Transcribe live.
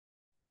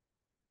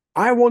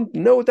I want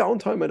no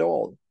downtime at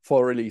all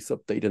for a release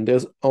update. And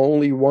there's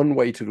only one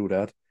way to do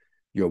that.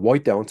 You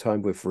avoid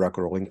downtime with RAC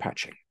Rolling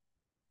Patching.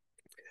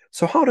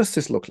 So how does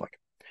this look like?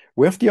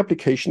 We have the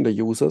application, the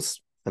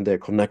users, and they're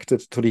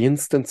connected to the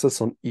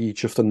instances on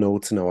each of the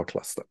nodes in our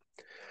cluster.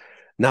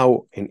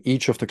 Now, in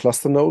each of the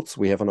cluster nodes,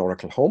 we have an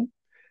Oracle home.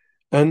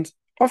 And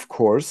of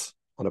course,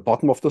 on the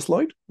bottom of the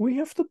slide, we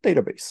have the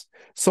database.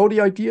 So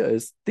the idea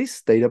is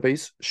this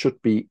database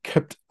should be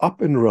kept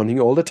up and running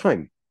all the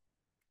time.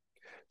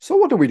 So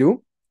what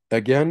do?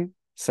 Again,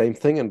 same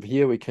thing. And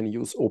here we can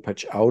use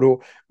OPatch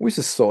Auto, which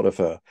is sort of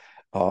a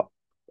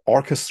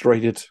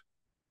orchestrated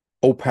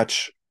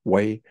OPatch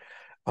way.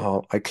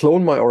 I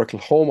clone my Oracle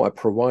home. I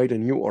provide a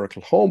new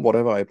Oracle home,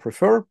 whatever I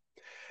prefer.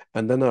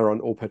 And then I run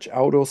OPatch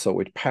Auto. So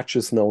it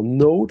patches now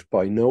node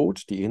by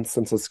node. The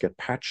instances get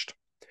patched,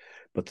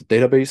 but the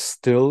database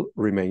still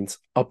remains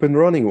up and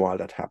running while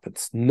that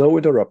happens. No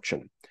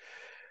interruption.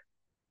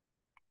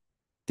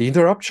 The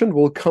interruption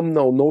will come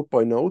now node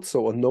by node.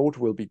 So a node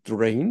will be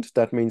drained.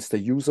 That means the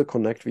user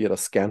connect via the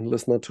scan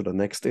listener to the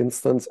next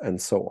instance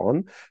and so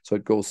on. So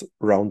it goes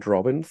round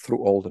robin through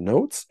all the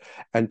nodes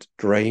and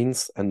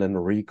drains and then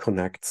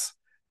reconnects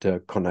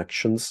the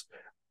connections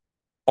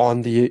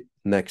on the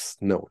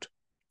next node.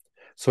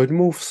 So it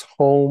moves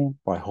home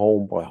by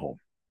home by home.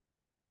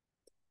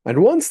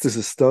 And once this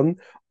is done,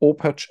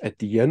 OPatch at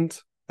the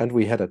end, and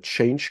we had a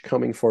change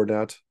coming for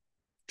that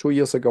 2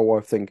 years ago,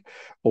 I think,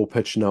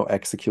 OPatch now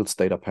executes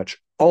data patch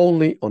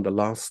only on the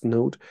last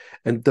node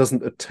and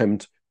doesn't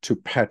attempt to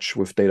patch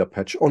with data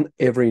patch on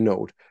every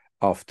node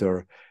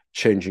after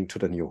changing to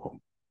the new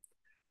home.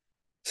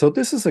 So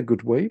this is a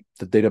good way.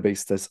 The database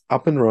stays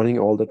up and running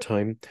all the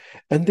time.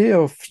 And there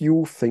are a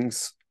few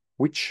things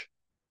which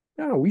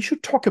we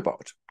should talk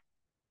about.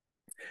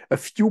 A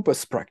few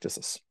best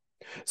practices.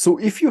 So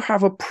if you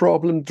have a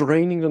problem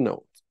draining the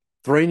node,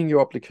 draining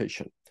your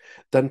application,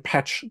 then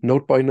patch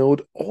node by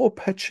node or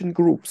patch in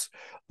groups.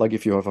 Like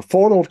if you have a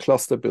 4-node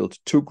cluster, build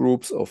 2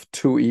 groups of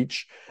 2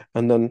 each,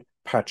 and then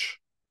patch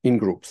in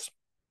groups.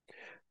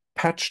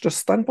 Patch the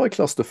standby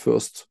cluster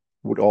first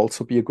would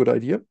also be a good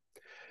idea.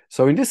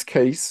 So in this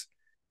case,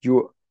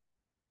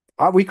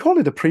 we call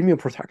it a premium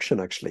protection,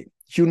 actually.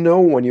 You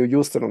know when you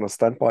use it on a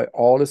standby,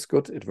 all is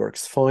good, it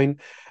works fine,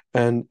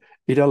 and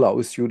it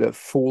allows you the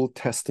full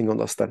testing on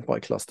the standby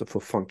cluster for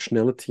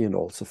functionality and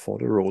also for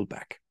the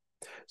rollback.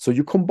 So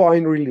you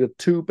combine really the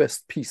 2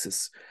 best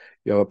pieces.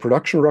 You have a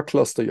production RAC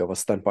cluster, you have a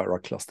standby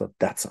RAC cluster.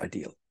 That's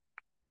ideal.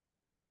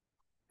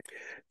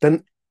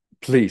 Then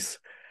please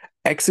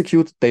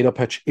execute data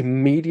patch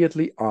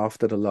immediately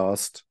after the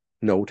last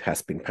node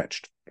has been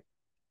patched.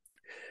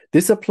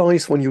 This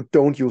applies when you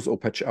don't use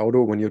OPatch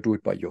Auto, when you do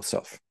it by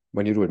yourself.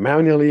 When you do it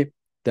manually,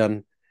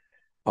 then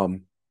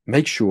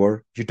make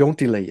sure you don't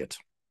delay it.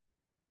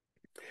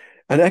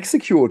 And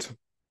execute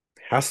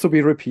has to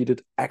be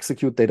repeated.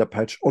 Execute data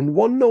patch on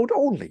one node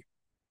only,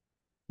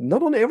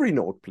 not on every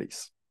node,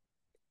 please.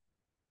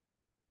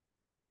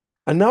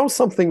 And now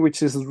something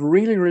which is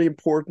really, really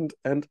important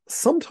and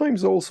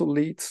sometimes also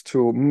leads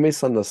to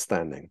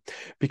misunderstanding.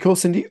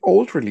 Because in the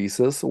old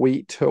releases,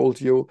 we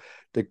told you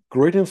the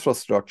grid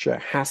infrastructure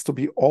has to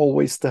be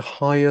always the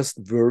highest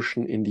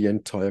version in the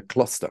entire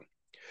cluster.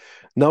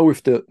 Now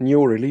with the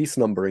new release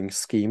numbering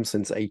scheme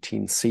since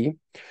 18C,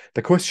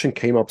 the question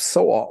came up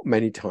so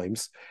many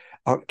times,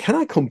 can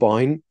I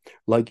combine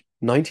like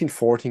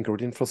 1914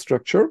 grid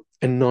infrastructure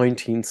and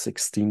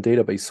 1916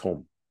 database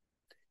home?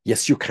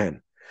 Yes, you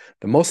can.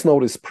 The MOS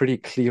node is pretty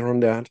clear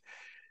on that.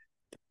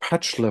 The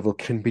patch level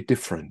can be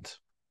different.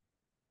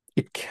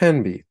 It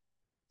can be,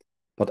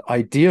 but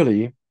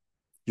ideally,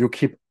 you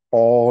keep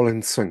all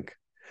in sync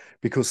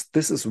because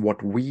this is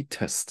what we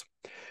test.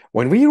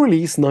 When we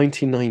release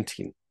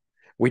 1919,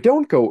 we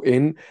don't go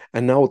in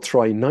and now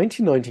try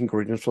 1919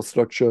 grid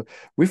infrastructure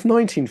with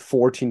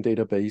 1914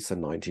 database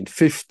and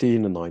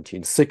 1915 and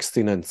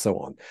 1916 and so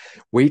on.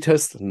 We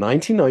test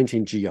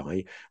 1919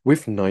 GI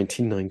with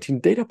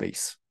 1919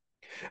 database.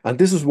 And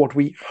this is what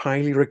we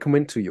highly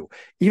recommend to you,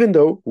 even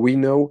though we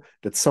know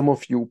that some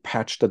of you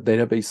patch the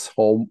database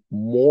home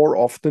more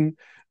often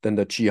than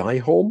the GI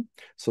home.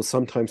 So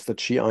sometimes the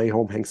GI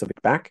home hangs a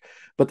bit back.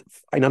 But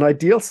in an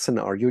ideal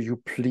scenario,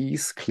 you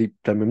please keep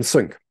them in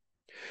sync.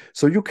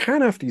 So you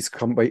can have these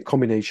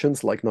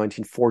combinations like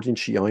 1914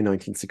 GI,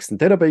 1916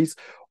 database,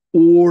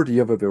 or the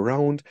other way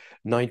around,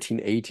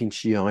 1918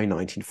 GI,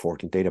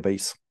 1914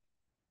 database.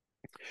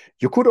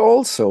 You could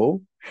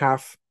also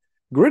have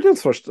grid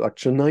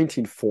infrastructure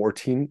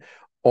 1914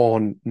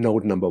 on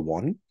node number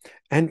 1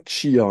 and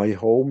GI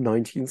home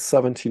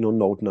 1917 on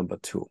node number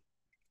 2.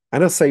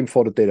 And the same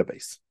for the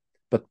database.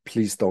 But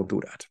please don't do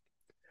that.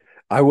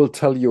 I will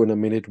tell you in a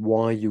minute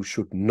why you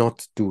should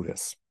not do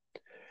this.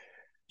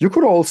 You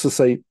could also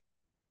say,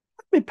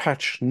 let me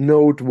patch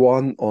node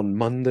 1 on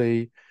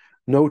Monday,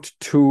 node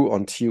 2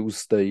 on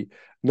Tuesday,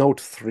 node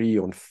 3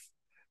 on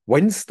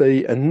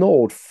Wednesday, and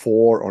node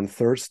 4 on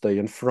Thursday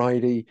and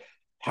Friday.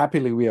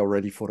 Happily, we are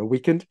ready for the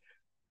weekend.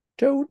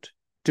 Don't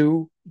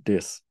do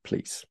this,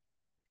 please.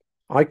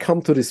 I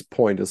come to this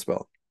point as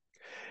well.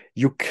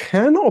 You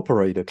can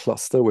operate a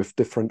cluster with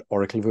different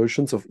Oracle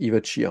versions of either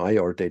GI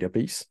or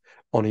database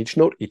on each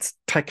node. It's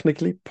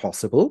technically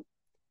possible,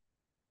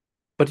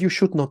 but you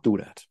should not do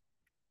that.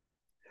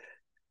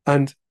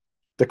 And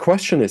the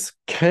question is,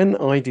 can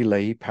I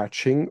delay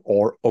patching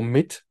or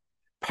omit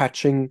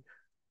patching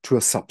to a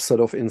subset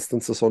of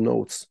instances or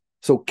nodes?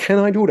 So can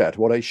I do that?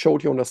 What I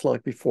showed you on the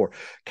slide before.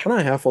 Can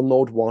I have on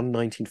node 1,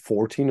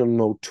 1914 and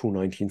node 2,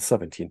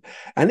 1917?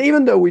 And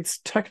even though it's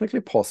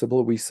technically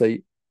possible, we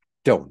say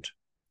don't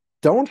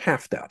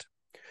have that.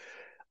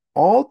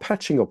 All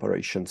patching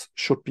operations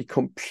should be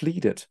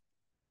completed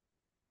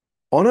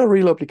on a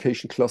real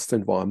application cluster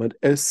environment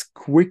as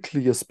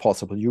quickly as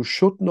possible. You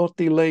should not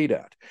delay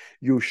that.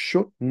 You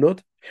should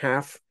not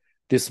have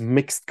these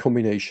mixed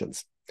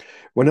combinations.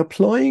 When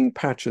applying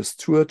patches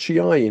to a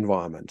GI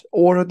environment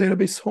or a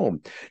database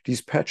home,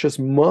 these patches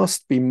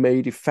must be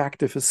made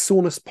effective as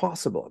soon as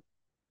possible.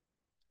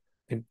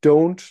 And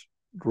don't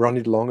run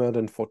it longer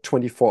than for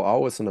 24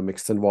 hours in a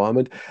mixed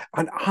environment.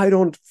 And I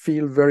don't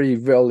feel very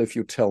well if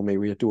you tell me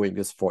we are doing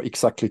this for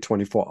exactly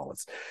 24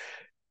 hours.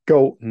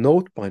 Go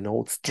node by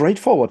node,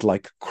 straightforward,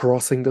 like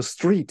crossing the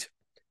street.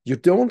 You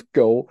don't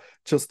go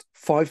just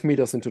 5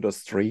 meters into the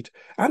street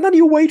and then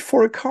you wait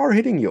for a car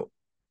hitting you.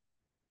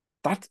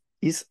 That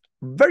is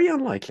very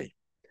unlikely.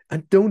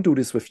 And don't do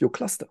this with your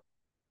cluster.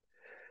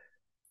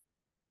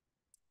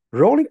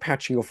 Rolling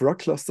patching of RAC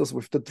clusters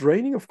with the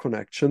draining of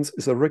connections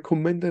is a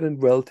recommended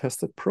and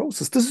well-tested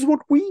process. This is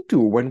what we do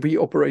when we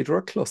operate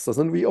RAC clusters,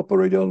 and we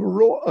operate a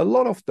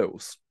lot of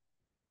those.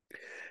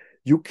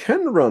 You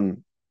can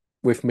run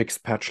with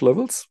mixed patch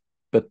levels,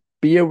 but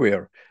be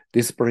aware,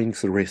 this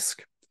brings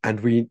risk,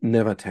 and we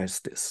never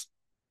test this.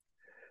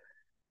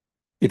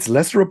 It's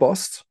less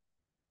robust.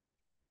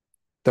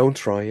 Don't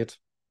try it.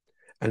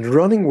 And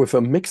running with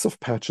a mix of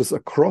patches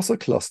across a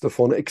cluster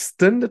for an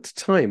extended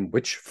time,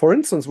 which, for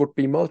instance, would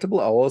be multiple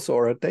hours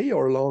or a day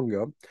or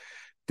longer,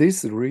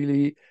 this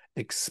really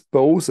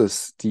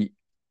exposes the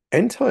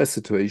entire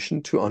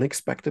situation to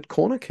unexpected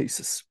corner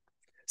cases,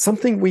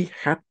 something we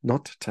had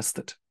not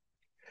tested.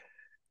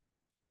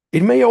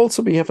 It may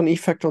also have an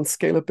effect on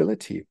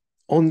scalability,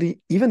 on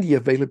even the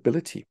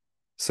availability.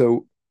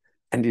 So,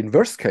 and in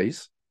worst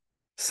case,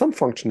 some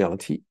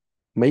functionality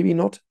maybe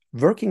not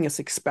working as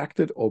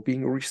expected or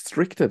being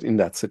restricted in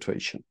that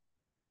situation.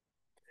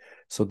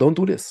 So don't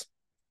do this.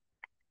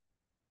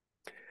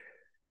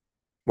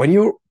 When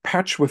you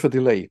patch with a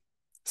delay,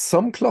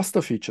 some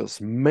cluster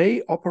features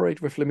may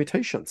operate with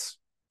limitations.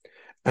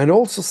 And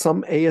also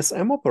some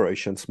ASM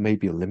operations may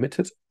be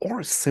limited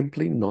or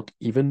simply not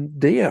even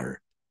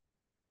there.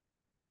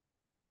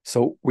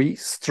 So we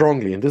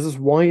strongly, and this is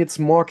why it's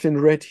marked in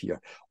red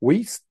here,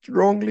 we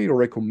strongly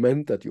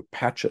recommend that you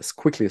patch as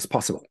quickly as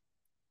possible.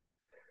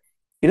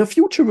 In a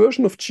future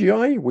version of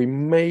GI, we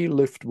may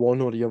lift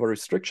one or the other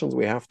restrictions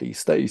we have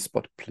these days,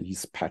 but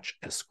please patch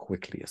as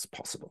quickly as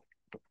possible.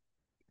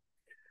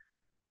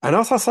 And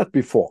as I said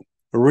before,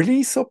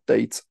 release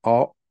updates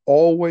are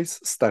always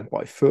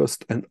standby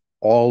first and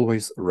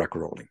always RAC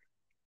rolling.